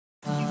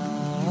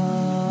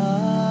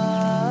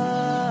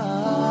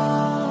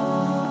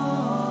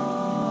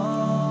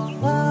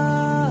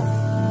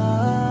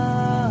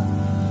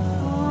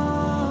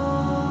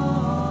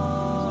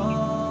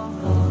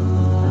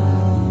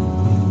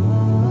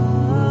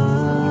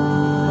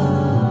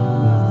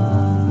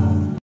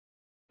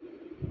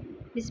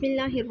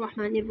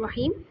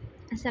Bismillahirrahmanirrahim.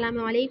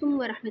 Assalamu alaikum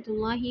wa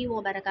rahmatullahi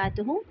wa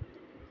barakatuhu.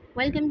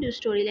 Welcome to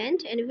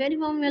Storyland and a very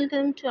warm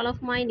welcome to all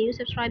of my new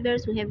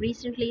subscribers who have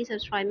recently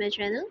subscribed my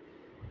channel.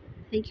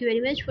 Thank you very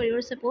much for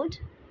your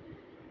support.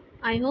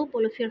 I hope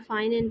all of you are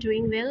fine and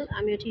doing well.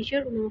 I'm your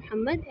teacher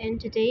Muhammad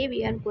and today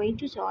we are going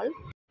to solve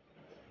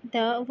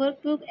the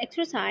workbook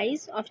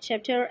exercise of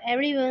chapter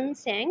Everyone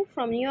Sang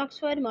from New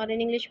Oxford Modern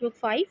English Book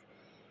 5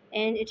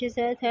 and it is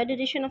the third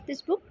edition of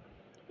this book.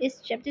 इस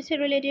chapter से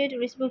related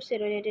और इस book से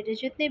related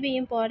जितने भी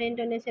important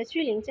और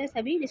necessary links हैं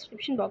सभी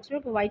डिस्क्रिप्शन बॉक्स में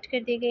प्रोवाइड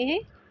कर दिए गए हैं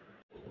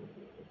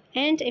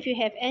and if you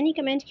have any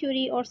comment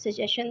Curie और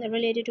suggestion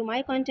related to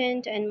my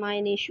content and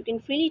my निश you can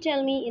freely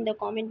tell me in the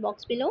comment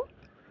box below.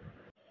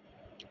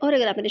 और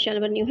अगर आप मेरे चैनल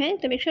पर न्यू हैं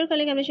तो मेक श्योर कर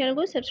लें कि अपने चैनल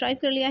को सब्सक्राइब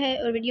कर लिया है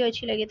और वीडियो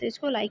अच्छी लगे तो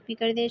इसको लाइक भी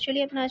कर दें।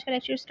 चलिए अपना आज का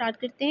लेक्चर स्टार्ट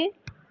करते हैं।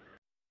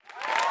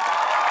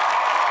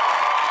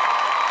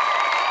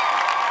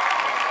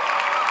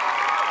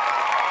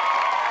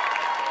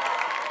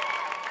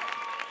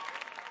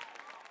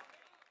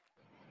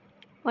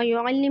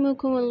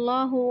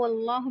 वयुअल्लिमुकुमुल्लाहु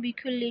वल्लाहु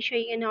बिकुल्लि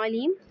शैइन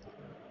Aleem.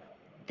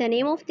 The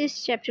name of this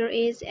chapter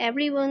is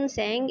Everyone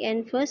Sang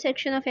and first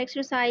section of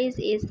exercise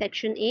is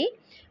section A,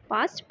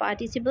 past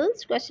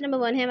participles. Question number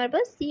 1 है हमारे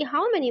पास, see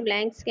how many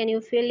blanks can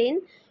you fill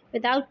in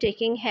without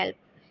taking help।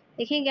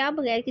 देखेंगे आप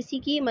बगैर किसी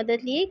की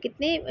मदद लिए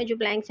कितने जो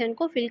ब्लैंक्स हैं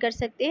उनको फिल कर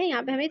सकते हैं।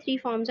 यहाँ पे हमें 3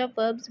 forms of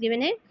verbs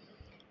given है,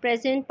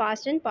 present,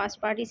 past and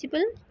past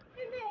participle।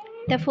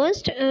 The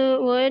first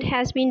word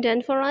has been done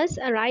for us,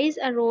 arise,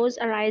 arose,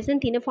 arisen,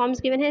 तीनों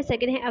forms given है।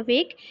 Second है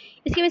awake,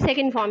 इसके में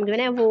second form given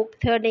है, woke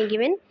third नहीं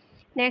given।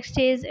 Next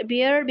is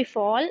bear,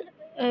 befall,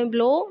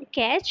 blow,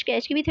 catch,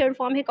 catch की भी third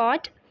form है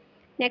caught।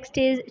 Next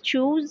is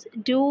choose,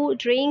 do,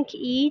 drink,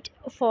 eat,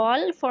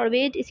 fall,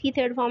 forbid, इसकी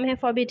third form है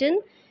forbidden।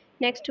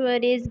 Next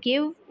word is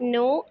give,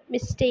 know,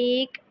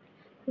 mistake,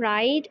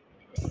 ride,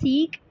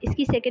 seek,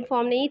 इसकी second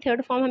form नहीं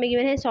third form हमें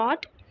given है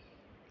sought।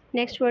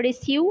 Next word is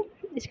स्यू,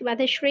 इसके बाद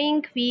है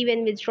shrink, weave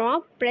and withdraw.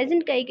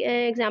 Present का एक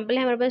एग्जांपल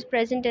है हमारे पास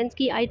प्रेजेंट टेंस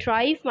की, I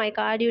drive my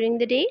car during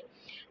the day.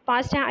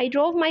 Past है I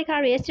drove my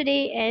car yesterday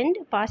and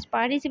past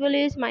participle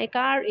is my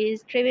car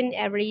is driven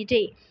every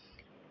day.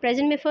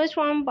 Present में first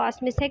form,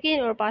 past में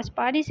second और past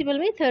participle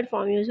में third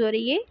form use हो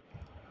रही है।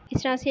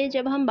 इस तरह से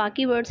जब हम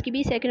बाकी वर्ड्स की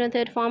भी सेकंड और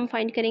थर्ड फॉर्म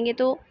फाइंड करेंगे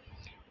तो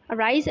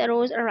arise,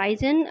 arose,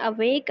 arisen,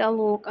 awake,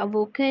 awoke,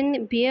 awoken,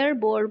 bear,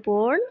 bore,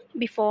 born,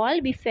 befall,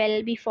 befell,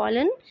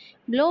 befallen,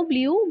 blow,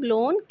 blew,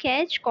 blown,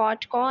 catch,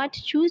 caught, caught,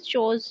 choose,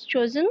 chose,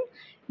 chosen,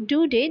 do,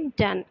 did,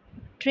 done,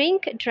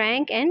 drink,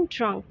 drank and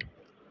drunk।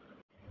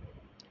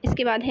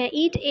 इसके बाद है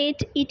eat,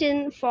 ate,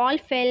 eaten, fall,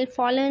 fell,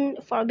 fallen,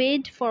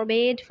 forbid,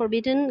 forbade,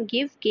 forbidden,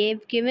 give,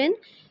 gave, given,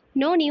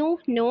 know, knew,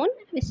 known,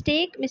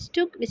 mistake,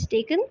 mistook,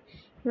 mistaken,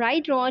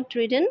 ride, rode,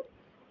 ridden,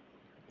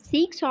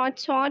 seek,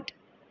 sought, sought,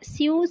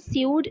 sew,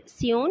 sewed,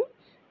 sewn,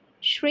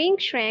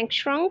 shrink, shrank,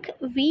 shrunk,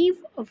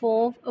 weave,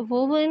 wove,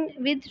 woven,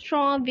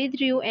 withdraw,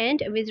 withdrew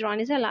and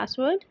withdrawn is the last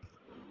word।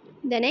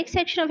 The next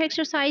section of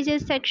exercise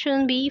is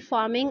section B,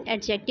 forming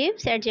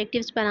adjectives,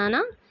 adjectives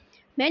banana.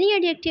 Many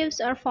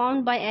adjectives are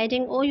formed by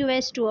adding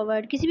OUS to a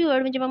word। किसी भी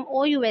word में जब हम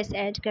OUS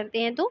add करते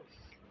हैं तो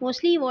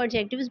mostly वो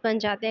adjectives बन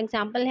जाते हैं।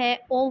 एग्जाम्पल है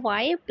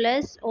OY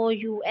प्लस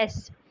OUS,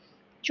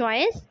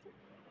 choice,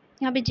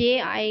 यहाँ पे जे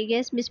आई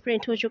गेस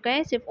मिसप्रिंट हो चुका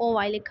है, सिर्फ ओ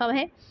वाई लिखा हुआ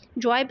है।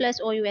 Joy plus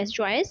O U S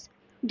Joyce,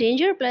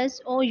 danger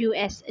plus O U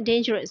S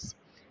dangerous.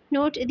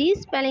 Note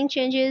these spelling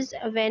changes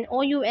when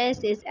O U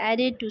S is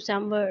added to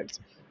some words.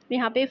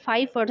 यहाँ पे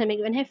 5 वर्ड हमें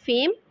गिवन है।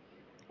 फेम,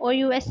 ओ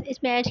यू एस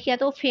इसमें add किया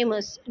तो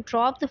famous.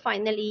 Drop the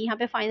final ई, यहाँ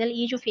पे final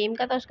ई जो फेम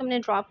का था उसको हमने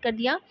ड्रॉप कर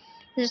दिया।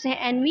 जैसे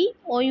एनवी,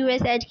 ओ यू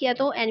एस ऐड किया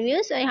तो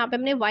एनवियस, यहाँ पे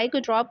हमने वाई को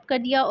ड्रॉप कर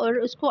दिया और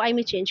उसको आई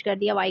में चेंज कर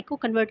दिया, वाई को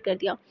कन्वर्ट कर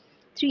दिया।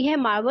 3 है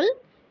Marvel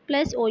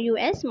plus O U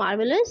S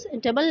marvellous,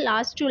 double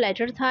last 2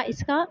 letter था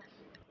इसका,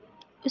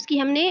 उसकी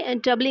हमने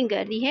डबलिंग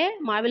कर दी है,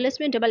 मार्वलस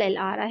में डबल एल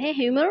आ रहा है।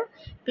 Humour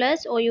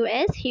plus O U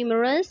S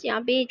humerus,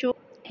 यहाँ पे जो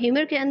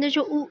ह्यूमर के अंदर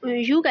जो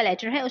यू का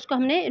लेटर है उसको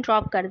हमने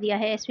ड्रॉप कर दिया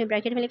है, इसमें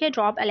ब्रैकेट में लिखा है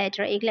ड्रॉप अ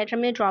लेटर, एक लेटर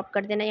में ड्रॉप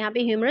कर देना। यहाँ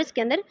पे ह्यूमरस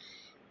के अंदर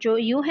जो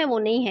यू है वो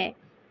नहीं है।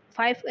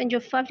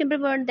 5 number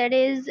word that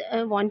is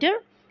wander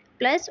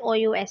plus O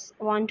U S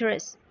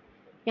वॉन्डरस,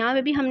 यहाँ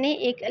पे भी हमने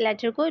एक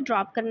लेटर को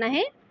ड्रॉप करना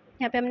है।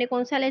 यहाँ पे हमने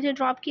कौन सा लेटर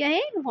ड्रॉप किया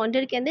है,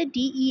 वॉन्डर के अंदर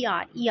डी ई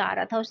आ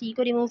रहा था, उस ई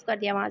को रिमूव कर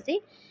दिया वहाँ से,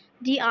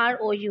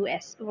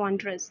 DROUS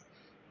वॉन्डरस।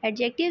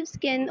 Adjectives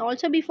can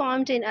also be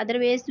formed in other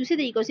ways, दूसरे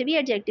तरीक़ों से भी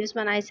एडजेक्टिव्स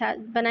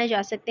बनाए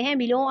जा सकते हैं।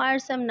 Below are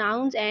some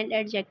nouns and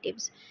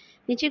adjectives,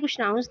 नीचे कुछ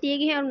नाउन्स दिए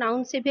गए हैं और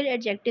नाउन से फिर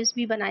एडजेक्टिव्स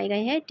भी बनाए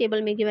गए हैं,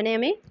 टेबल में गिवन है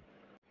हमें।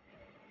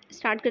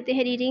 स्टार्ट करते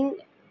हैं reading.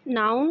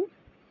 Noun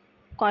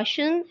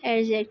caution,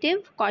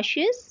 adjective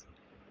cautious,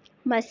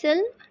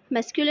 muscle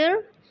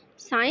muscular,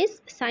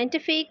 science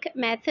scientific,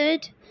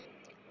 method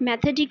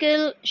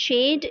methodical,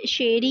 shade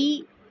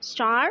shady,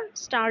 star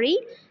starry,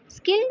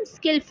 skill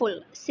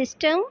skilful,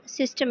 system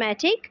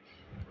systematic.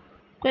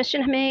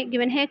 Question हमें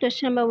गिवन है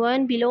question number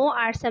 1, below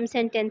are some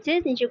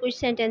sentences, नीचे कुछ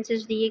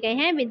सेंटेंसेस दिए गए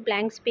हैं विद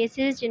ब्लैंक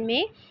स्पेसेस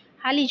जिनमें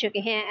खाली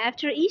जगह हैं।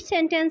 After each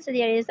sentence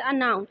there is a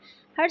noun,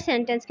 her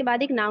sentence के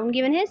बाद एक नाउन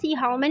गिवन है. See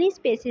how many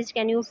spaces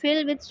can you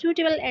fill with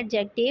suitable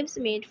adjectives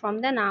made from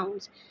the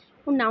nouns.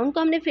 उन नाउन को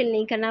हमने फिल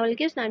नहीं करना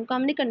बल्कि उस नाउन को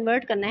हमने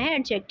कन्वर्ट करना है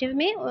एडजेक्टिव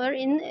में और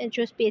इन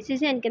जो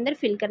स्पेसेस हैं इनके अंदर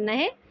फिल करना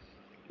है.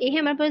 ए है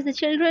हमारे पास the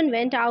children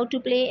went out to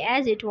play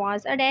as it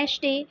was a dash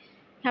day.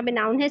 यहाँ पे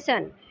नाउन है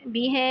सन.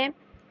 बी है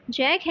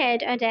Jack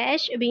had a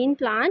dash been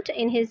plant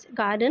in his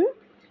garden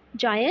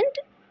giant.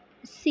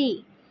 See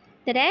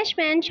the dash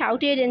man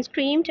shouted and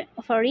screamed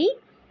फरी.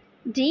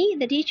 D.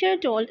 The teacher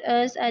told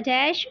us a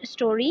dash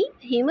story,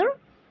 humor.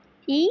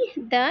 E.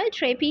 The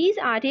trapeze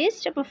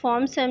artist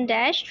performed some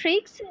dash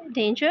tricks,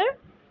 danger.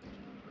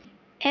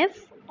 F.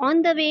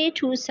 On the way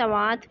to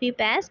Sawat, we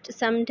passed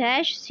some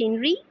dash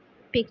scenery,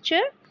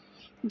 picture.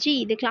 G.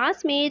 The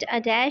class made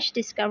a dash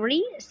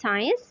discovery,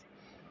 science.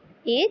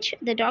 H.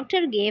 The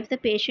doctor gave the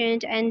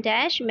patient and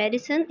dash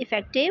medicine,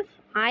 effective.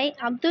 I.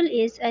 Abdul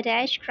is a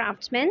dash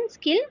craftsman,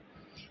 skill.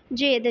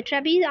 J. The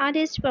trapeze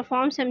artist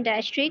performed some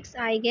dash tricks.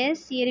 I guess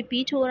ये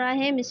repeat हो रहा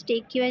है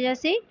mistake की वजह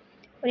से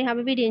और यहाँ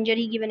पे भी डेंजर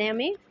ही गिवन है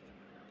हमें.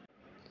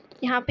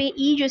 यहाँ पे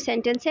ई जो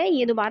सेंटेंस है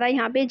ये दोबारा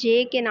यहाँ पे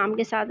जे के नाम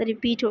के साथ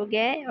रिपीट हो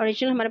गया है.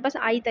 ओरिजिनल हमारे पास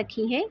आई तक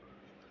ही है.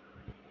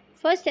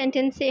 फर्स्ट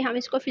सेंटेंस से हम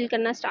इसको फिल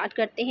करना स्टार्ट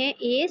करते हैं.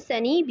 ए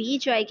Sunny. B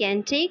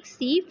gigantic.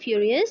 C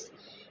furious.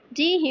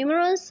 D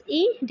humerus.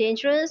 E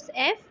dangerous.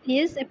 F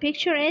his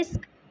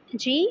picturesque.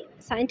 Ji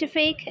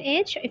scientific.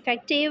 H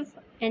effective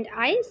and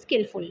I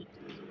skillful.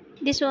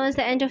 This was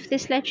the end of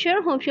this lecture.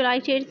 Hope you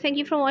liked it. Thank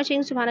you for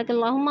watching.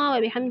 Subhanakallahumma wa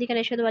bihamdika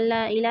nashhadu an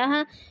la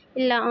ilaha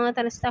illa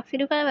anta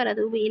nastaghfiruka wa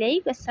natubu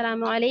ilayk.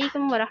 Wassalamu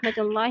alaikum wa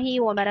rahmatullahi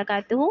wa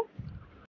barakatuh.